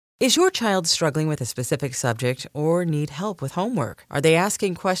Is your child struggling with a specific subject or need help with homework? Are they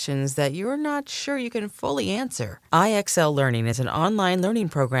asking questions that you're not sure you can fully answer? IXL Learning is an online learning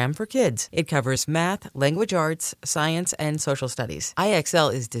program for kids. It covers math, language arts, science, and social studies.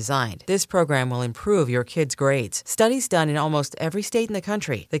 IXL is designed. This program will improve your kids' grades. Studies done in almost every state in the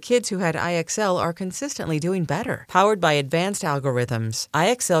country. The kids who had IXL are consistently doing better. Powered by advanced algorithms,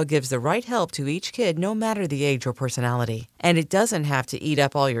 IXL gives the right help to each kid no matter the age or personality. And it doesn't have to eat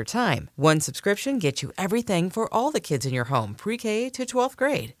up all your time. One subscription gets you everything for all the kids in your home, pre-K to 12th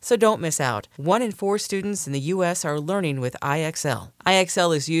grade. So don't miss out. 1 in 4 students in the U.S. are learning with IXL.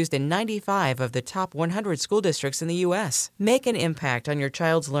 IXL is used in 95 of the top 100 school districts in the U.S. Make an impact on your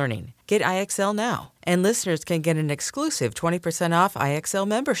child's learning. Get IXL now. And listeners can get an exclusive 20% off IXL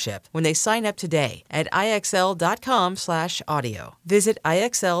membership when they sign up today at IXL.com/audio. Visit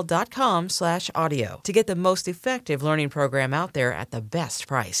IXL.com/audio to get the most effective learning program out there at the best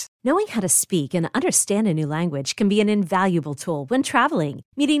price. Knowing how to speak and understand a new language can be an invaluable tool when traveling,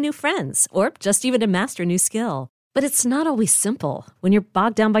 meeting new friends, or just even to master a new skill. But it's not always simple when you're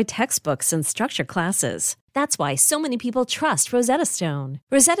bogged down by textbooks and structured classes. That's why so many people trust Rosetta Stone.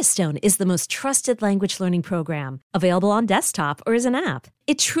 Rosetta Stone is the most trusted language learning program, available on desktop or as an app.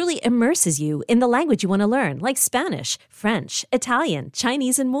 It truly immerses you in the language you want to learn, like Spanish, French, Italian,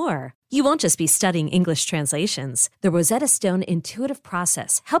 Chinese, and more. You won't just be studying English translations. The Rosetta Stone intuitive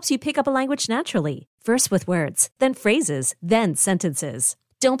process helps you pick up a language naturally, first with words, then phrases, then sentences.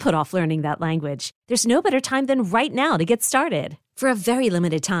 Don't put off learning that language. There's no better time than right now to get started. For a very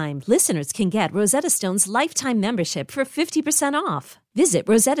limited time, listeners can get Rosetta Stone's lifetime membership for 50% off. Visit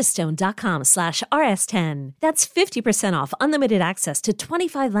rosettastone.com/rs10. That's 50% off unlimited access to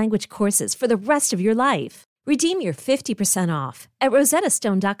 25 language courses for the rest of your life. Redeem your 50% off at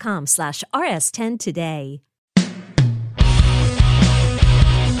rosettastone.com/rs10 today.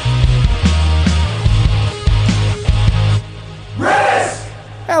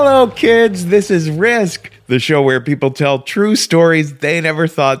 Hello, kids. This is Risk, the show where people tell true stories they never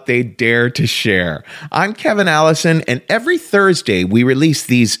thought they'd dare to share. I'm Kevin Allison, and every Thursday we release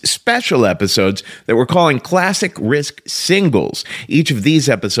these special episodes that we're calling Classic Risk Singles. Each of these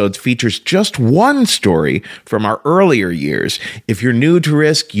episodes features just one story from our earlier years. If you're new to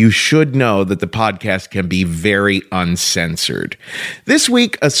Risk, you should know that the podcast can be very uncensored. This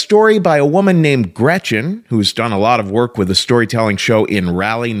week, a story by a woman named Gretchen, who's done a lot of work with a storytelling show in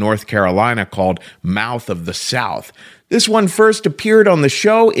Raleigh, North Carolina called Mouth of the South. This one first appeared on the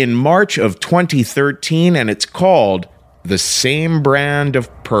show in March of 2013, and it's called The Same Brand of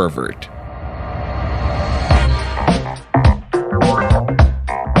Pervert.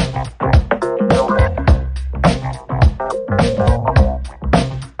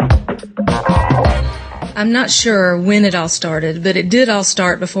 I'm not sure when it all started, but it did all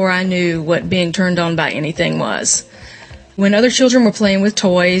start before I knew what being turned on by anything was. When other children were playing with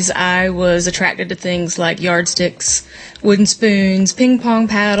toys, I was attracted to things like yardsticks, wooden spoons, ping pong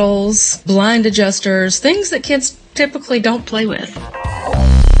paddles, blind adjusters, things that kids typically don't play with.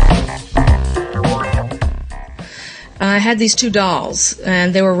 I had these 2 dolls,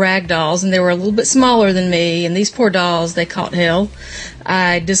 and they were rag dolls, and they were a little bit smaller than me, and these poor dolls, they caught hell.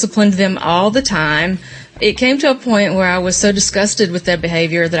 I disciplined them all the time. It came to a point where I was so disgusted with their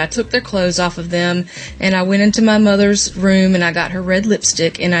behavior that I took their clothes off of them, and I went into my mother's room and I got her red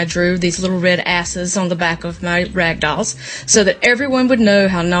lipstick and I drew these little red asses on the back of my rag dolls so that everyone would know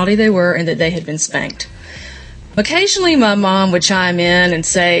how naughty they were and that they had been spanked. Occasionally my mom would chime in and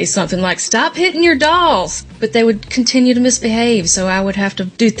say something like, "Stop hitting your dolls," but they would continue to misbehave, so I would have to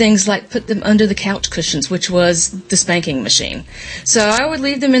do things like put them under the couch cushions, which was the spanking machine. So I would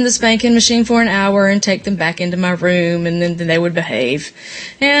leave them in the spanking machine for an hour and take them back into my room, and then they would behave.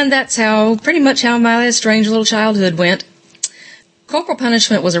 And that's pretty much how my strange little childhood went. Corporal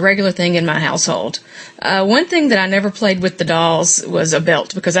punishment was a regular thing in my household. One thing that I never played with the dolls was a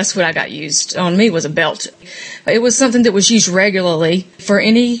belt, because that's what I got used on me was a belt. It was something that was used regularly for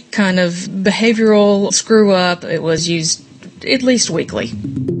any kind of behavioral screw up. It was used at least weekly.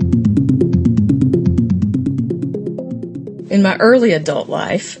 In my early adult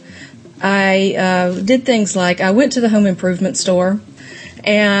life, I did things like I went to the home improvement store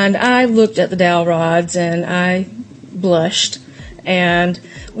and I looked at the dowel rods and I blushed. And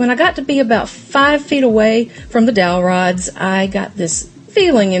when I got to be about 5 feet away from the dowel rods, I got this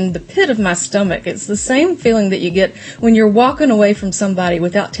feeling in the pit of my stomach. It's the same feeling that you get when you're walking away from somebody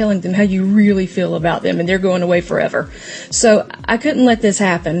without telling them how you really feel about them and they're going away forever. So I couldn't let this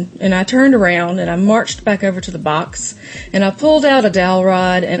happen, and I turned around and I marched back over to the box and I pulled out a dowel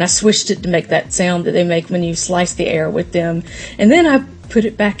rod and I swished it to make that sound that they make when you slice the air with them. And then I put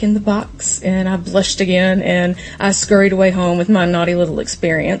it back in the box, and I blushed again, and I scurried away home with my naughty little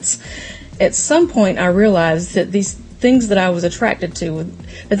experience. At some point, I realized that these things that I was attracted to,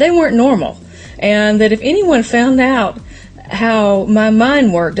 that they weren't normal, and that if anyone found out how my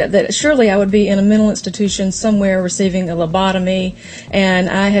mind worked, that surely I would be in a mental institution somewhere receiving a lobotomy, and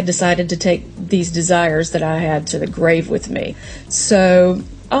I had decided to take these desires that I had to the grave with me. So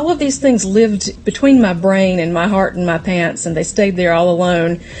all of these things lived between my brain and my heart and my pants, and they stayed there all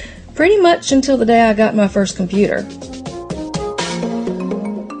alone pretty much until the day I got my first computer.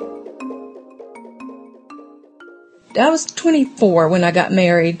 I was 24 when I got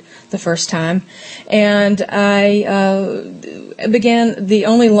married the first time, and I began the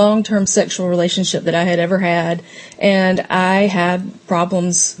only long-term sexual relationship that I had ever had, and I had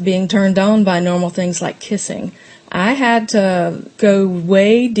problems being turned on by normal things like kissing. I had to go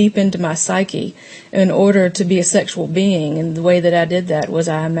way deep into my psyche in order to be a sexual being, and the way that I did that was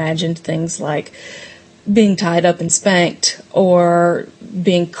I imagined things like being tied up and spanked, or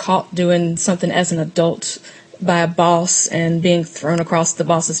being caught doing something as an adult by a boss and being thrown across the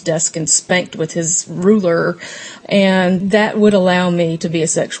boss's desk and spanked with his ruler, and that would allow me to be a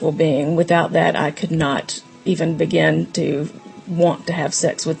sexual being. Without that, I could not even begin to want to have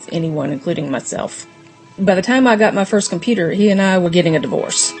sex with anyone, including myself. By the time I got my first computer, he and I were getting a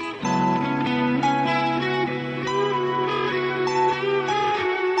divorce.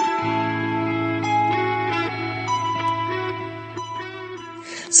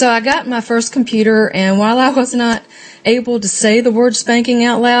 So I got my first computer, and while I was not able to say the word spanking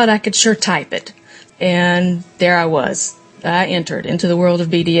out loud, I could sure type it. And there I was. I entered into the world of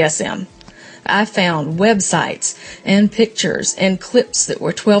BDSM. I found websites and pictures and clips that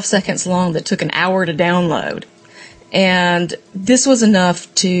were 12 seconds long that took an hour to download. And this was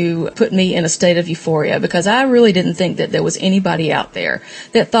enough to put me in a state of euphoria, because I really didn't think that there was anybody out there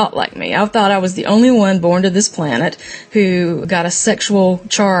that thought like me. I thought I was the only one born to this planet who got a sexual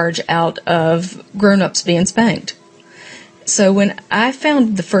charge out of grown-ups being spanked. So when I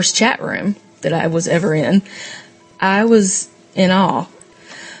found the first chat room that I was ever in, I was in awe.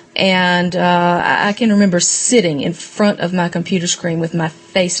 And I can remember sitting in front of my computer screen with my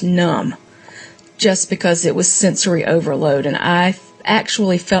face numb, just because it was sensory overload, and I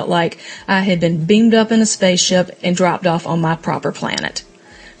actually felt like I had been beamed up in a spaceship and dropped off on my proper planet.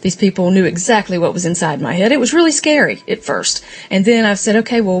 These people knew exactly what was inside my head. It was really scary at first. And then I said,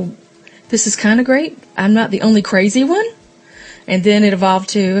 okay, well, this is kind of great. I'm not the only crazy one. And then it evolved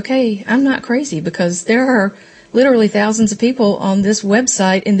to, okay, I'm not crazy, because there are literally thousands of people on this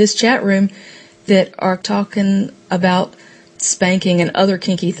website, in this chat room, that are talking about spanking and other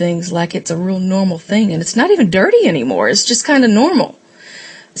kinky things like it's a real normal thing, and it's not even dirty anymore. It's just kind of normal.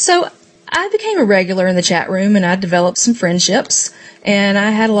 So I became a regular in the chat room, and I developed some friendships, and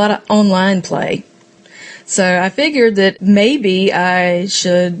I had a lot of online play. So I figured that maybe I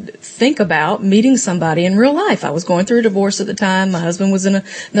should think about meeting somebody in real life. I was going through a divorce at the time. My husband was in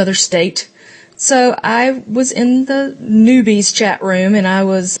another state. So I was in the newbies chat room, and I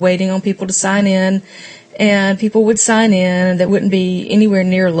was waiting on people to sign in. And people would sign in that wouldn't be anywhere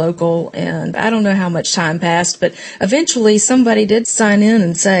near local, and I don't know how much time passed, but eventually somebody did sign in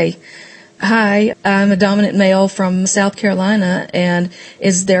and say, hi, I'm a dominant male from South Carolina, and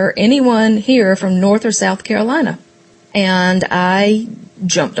is there anyone here from North or South Carolina? And I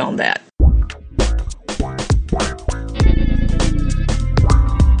jumped on that.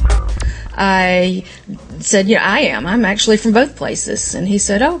 I said, yeah, I am. I'm actually from both places. And he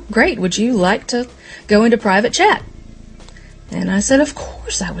said, oh, great. Would you like to go into private chat? And I said, of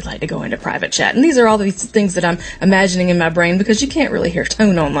course I would like to go into private chat. And these are all these things that I'm imagining in my brain, because you can't really hear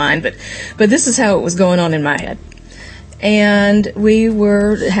tone online, but this is how it was going on in my head. And we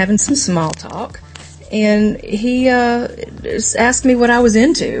were having some small talk, and he asked me what I was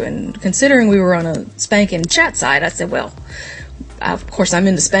into. And considering we were on a spanking chat site, I said, well, of course I'm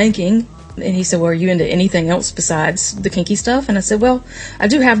into spanking. And he said, well, are you into anything else besides the kinky stuff? And I said, well, I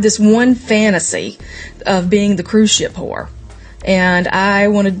do have this one fantasy of being the cruise ship whore. And I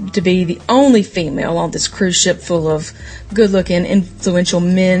wanted to be the only female on this cruise ship full of good-looking, influential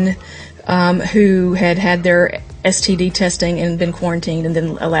men who had their STD testing and been quarantined and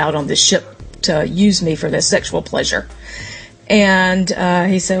then allowed on this ship to use me for their sexual pleasure. And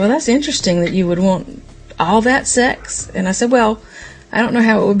he said, well, that's interesting that you would want all that sex. And I said, well, I don't know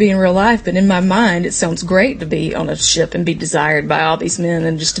how it would be in real life, but in my mind, it sounds great to be on a ship and be desired by all these men,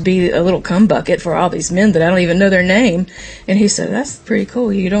 and just to be a little cum bucket for all these men that I don't even know their name. And he said, that's pretty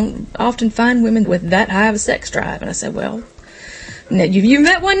cool. You don't often find women with that high of a sex drive. And I said, well, now, you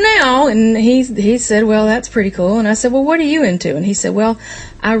met one now. And he said, well, that's pretty cool. And I said, well, what are you into? And he said, well,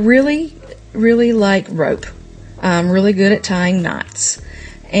 I really, really like rope. I'm really good at tying knots.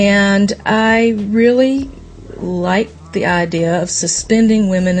 And I really like the idea of suspending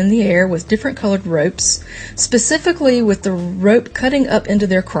women in the air with different colored ropes, specifically with the rope cutting up into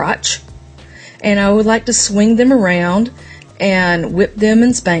their crotch. And I would like to swing them around and whip them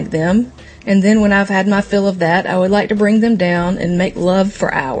and spank them. And then when I've had my fill of that, I would like to bring them down and make love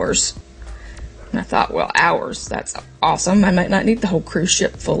for hours. And I thought, well, hours, that's awesome. I might not need the whole cruise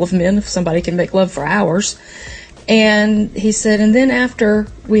ship full of men if somebody can make love for hours. And he said, and then after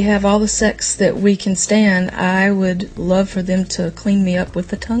we have all the sex that we can stand, I would love for them to clean me up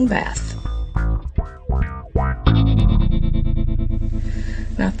with a tongue bath.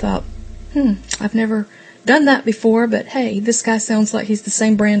 And I thought, I've never done that before, but hey, this guy sounds like he's the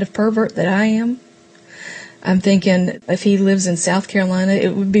same brand of pervert that I am. I'm thinking if he lives in South Carolina,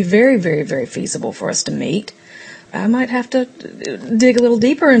 it would be very, very, very feasible for us to meet. I might have to dig a little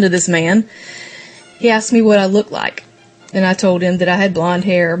deeper into this man. He asked me what I looked like, and I told him that I had blonde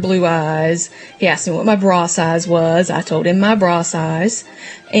hair, blue eyes. He asked me what my bra size was. I told him my bra size,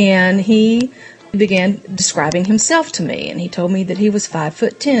 and he began describing himself to me, and he told me that he was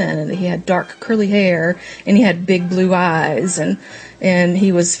 5'10", and that he had dark curly hair, and he had big blue eyes, and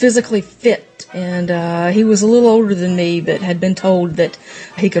he was physically fit, and he was a little older than me, but had been told that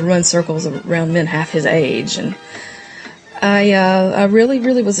he could run circles around men half his age, and I really,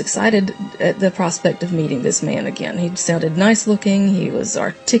 really was excited at the prospect of meeting this man again. He sounded nice looking. He was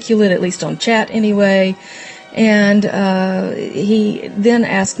articulate, at least on chat anyway. And he then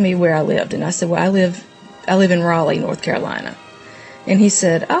asked me where I lived, and I said, well, I live in Raleigh, North Carolina. And he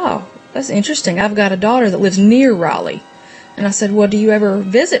said, oh, that's interesting. I've got a daughter that lives near Raleigh. And I said, well, do you ever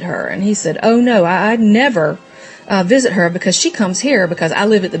visit her? And he said, oh, no, I never visit her because she comes here because I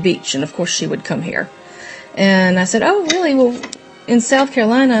live at the beach, and of course she would come here. And I said, oh, really? Well, in South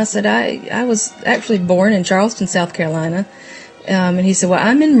Carolina, I said, I was actually born in Charleston, South Carolina. And he said, well,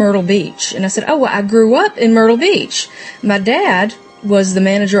 I'm in Myrtle Beach. And I said, oh, well, I grew up in Myrtle Beach. My dad was the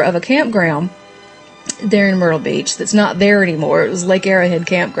manager of a campground there in Myrtle Beach that's not there anymore. It was Lake Arrowhead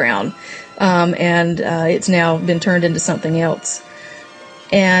Campground. And it's now been turned into something else.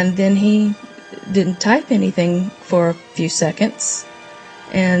 And then he didn't type anything for a few seconds.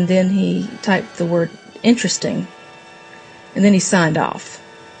 And then he typed the word interesting. And then he signed off.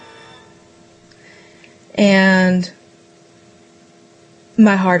 And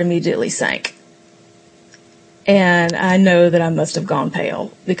my heart immediately sank. And I know that I must have gone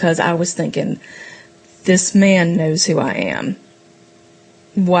pale because I was thinking, this man knows who I am.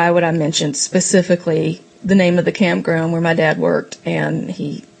 Why would I mention specifically the name of the campground where my dad worked and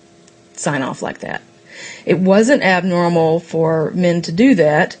he sign off like that? It wasn't abnormal for men to do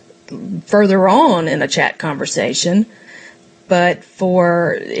that further on in a chat conversation, but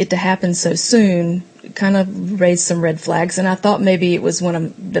for it to happen so soon kind of raised some red flags. And I thought maybe it was one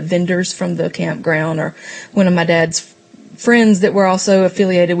of the vendors from the campground or one of my dad's friends that were also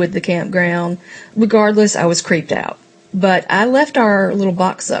affiliated with the campground. Regardless, I was creeped out. But I left our little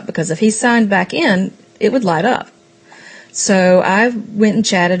box up because if he signed back in, it would light up. So I went and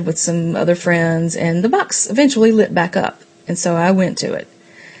chatted with some other friends, and the box eventually lit back up. And so I went to it.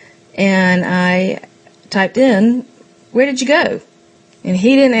 And I typed in, where did you go? And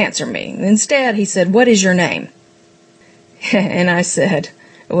he didn't answer me. Instead, he said, what is your name? And I said,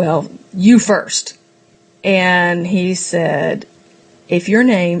 well, you first. And he said, if your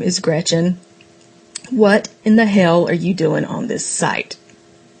name is Gretchen, what in the hell are you doing on this site?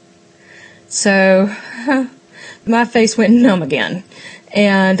 So my face went numb again.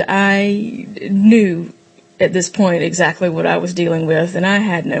 And I knew at this point exactly what I was dealing with, and I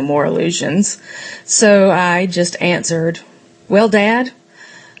had no more illusions. So I just answered, well, Dad,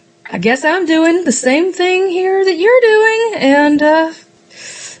 I guess I'm doing the same thing here that you're doing, and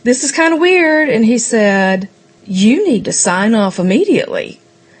this is kind of weird. And he said, you need to sign off immediately.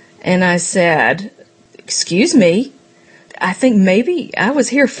 And I said, excuse me, I think maybe I was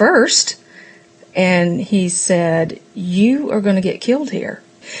here first. And he said, you are going to get killed here.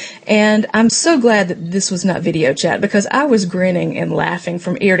 And I'm so glad that this was not video chat because I was grinning and laughing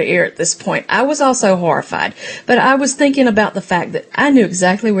from ear to ear at this point. I was also horrified, but I was thinking about the fact that I knew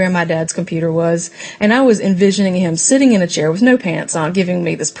exactly where my dad's computer was, and I was envisioning him sitting in a chair with no pants on giving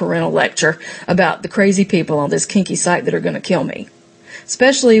me this parental lecture about the crazy people on this kinky site that are going to kill me.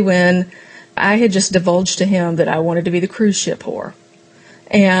 Especially when I had just divulged to him that I wanted to be the cruise ship whore.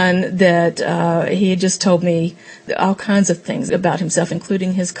 And that he had just told me all kinds of things about himself,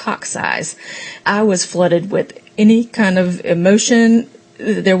 including his cock size. I was flooded with any kind of emotion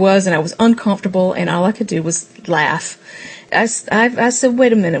there was, and I was uncomfortable, and all I could do was laugh. I said,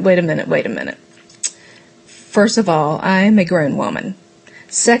 wait a minute. First of all, I am a grown woman.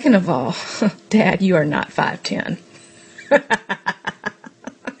 Second of all, Dad, you are not 5'10".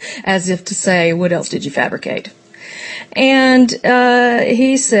 As if to say, what else did you fabricate? And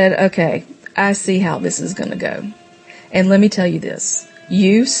he said, okay, I see how this is going to go. And let me tell you this.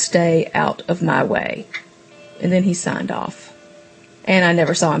 You stay out of my way. And then he signed off. And I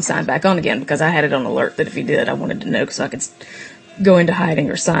never saw him sign back on again because I had it on alert that if he did, I wanted to know so I could go into hiding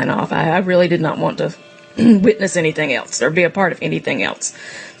or sign off. I really did not want to witness anything else or be a part of anything else.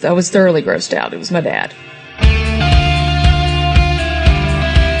 So I was thoroughly grossed out. It was my dad.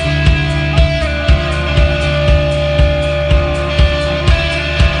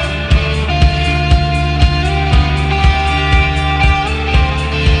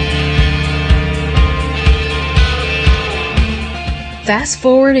 Fast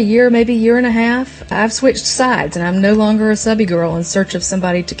forward a year, maybe a year and a half, I've switched sides, and I'm no longer a subby girl in search of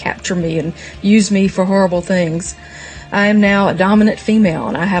somebody to capture me and use me for horrible things. I am now a dominant female,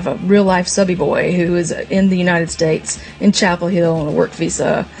 and I have a real-life subby boy who is in the United States, in Chapel Hill on a work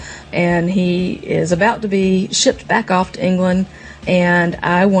visa, and he is about to be shipped back off to England, and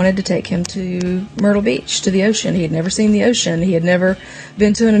I wanted to take him to Myrtle Beach, to the ocean. He had never seen the ocean. He had never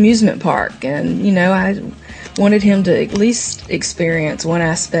been to an amusement park, and, I wanted him to at least experience one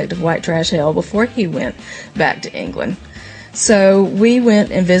aspect of white trash hell before he went back to England. So we went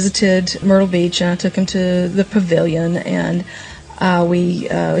and visited Myrtle Beach, and I took him to the pavilion, and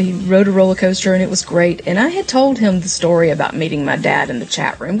he rode a roller coaster, and it was great. And I had told him the story about meeting my dad in the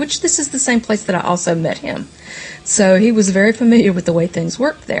chat room, which this is the same place that I also met him. So he was very familiar with the way things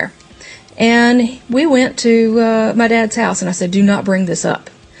worked there. And we went to my dad's house, and I said, do not bring this up.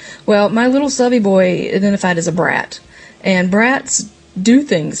 Well, my little subby boy identified as a brat, and brats do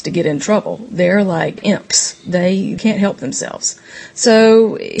things to get in trouble. They're like imps. They can't help themselves.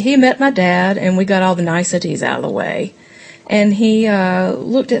 So he met my dad, and we got all the niceties out of the way. And he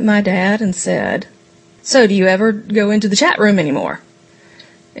looked at my dad and said, so do you ever go into the chat room anymore?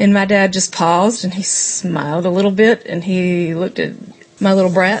 And my dad just paused, and he smiled a little bit, and he looked at my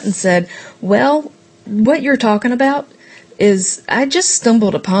little brat and said, well, what you're talking about is I just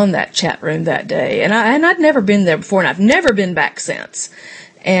stumbled upon that chat room that day, and I'd never been there before, and I've never been back since.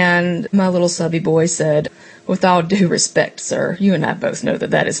 And my little subby boy said, with all due respect, sir, you and I both know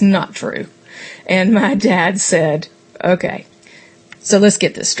that is not true. And my dad said, okay, so let's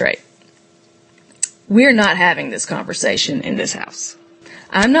get this straight. We're not having this conversation in this house.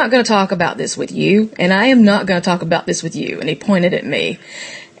 I'm not going to talk about this with you, and I am not going to talk about this with you. And he pointed at me,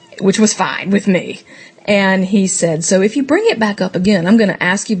 which was fine with me. And he said, so if you bring it back up again, I'm going to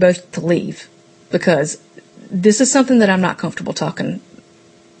ask you both to leave, because this is something that I'm not comfortable talking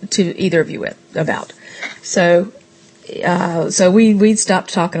to either of you about. So we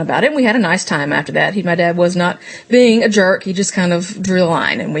stopped talking about it, and we had a nice time after that. My dad was not being a jerk. He just kind of drew a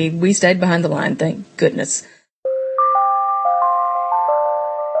line, and we stayed behind the line, thank goodness.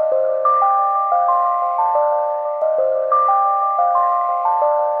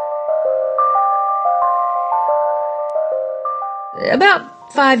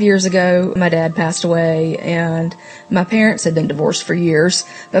 About 5 years ago, my dad passed away, and my parents had been divorced for years,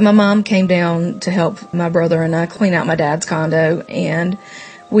 but my mom came down to help my brother and I clean out my dad's condo, and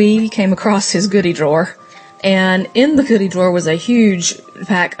we came across his goodie drawer, and in the goodie drawer was a huge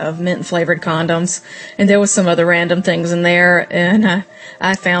pack of mint-flavored condoms, and there was some other random things in there, and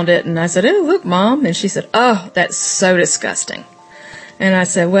I found it, and I said, oh, look, Mom, and she said, oh, that's so disgusting. And I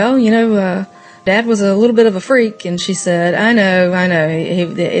said, well, Dad was a little bit of a freak, and she said, I know,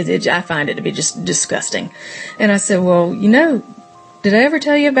 I find it to be just disgusting. And I said, well, did I ever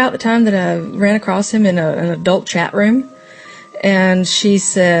tell you about the time that I ran across him in an adult chat room? And she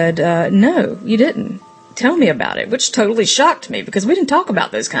said, no, you didn't. Tell me about it, which totally shocked me because we didn't talk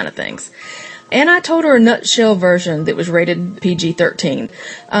about those kind of things. And I told her a nutshell version that was rated PG-13.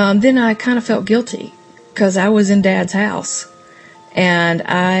 Then I kind of felt guilty because I was in Dad's house. And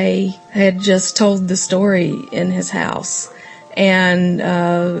I had just told the story in his house, and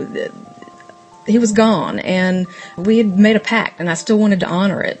he was gone, and we had made a pact, and I still wanted to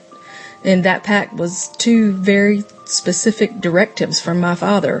honor it. And that pact was two very specific directives from my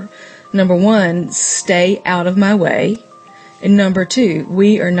father. Number one, stay out of my way. And number two,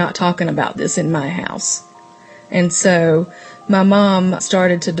 we are not talking about this in my house. And so my mom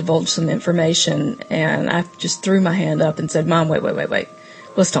started to divulge some information, and I just threw my hand up and said, Mom, wait.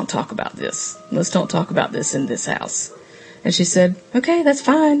 Let's don't talk about this. Let's don't talk about this in this house. And she said, okay, that's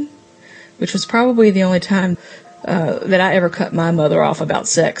fine. which was probably the only time that I ever cut my mother off about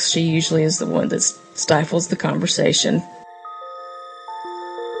sex. She usually is the one that stifles the conversation.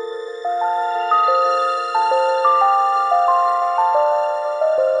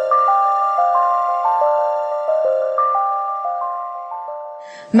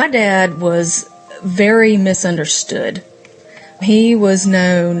 My dad was very misunderstood. He was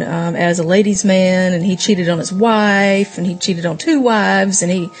known as a ladies' man, and he cheated on his wife, and he cheated on 2 wives,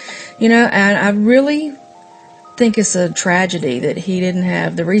 and and I really think it's a tragedy that he didn't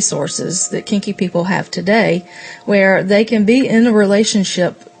have the resources that kinky people have today, where they can be in a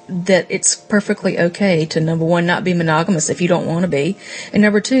relationship that it's perfectly okay to, number one, not be monogamous if you don't want to be, and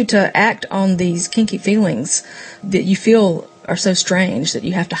number two, to act on these kinky feelings that you feel are so strange that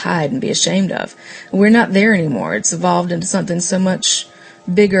you have to hide and be ashamed of. We're not there anymore. It's evolved into something so much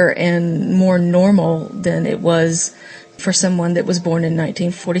bigger and more normal than it was for someone that was born in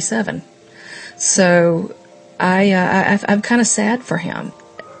 1947. So I'm kind of sad for him.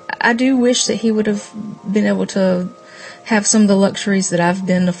 I do wish that he would have been able to have some of the luxuries that I've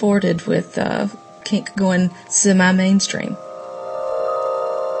been afforded with kink going semi-mainstream.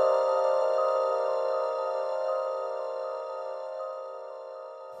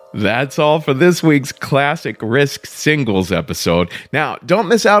 That's all for this week's Classic Risk Singles episode. Now, don't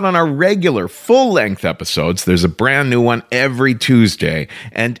miss out on our regular full-length episodes. There's a brand new one every Tuesday.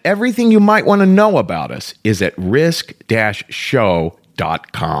 And everything you might want to know about us is at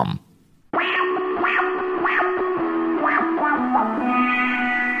risk-show.com.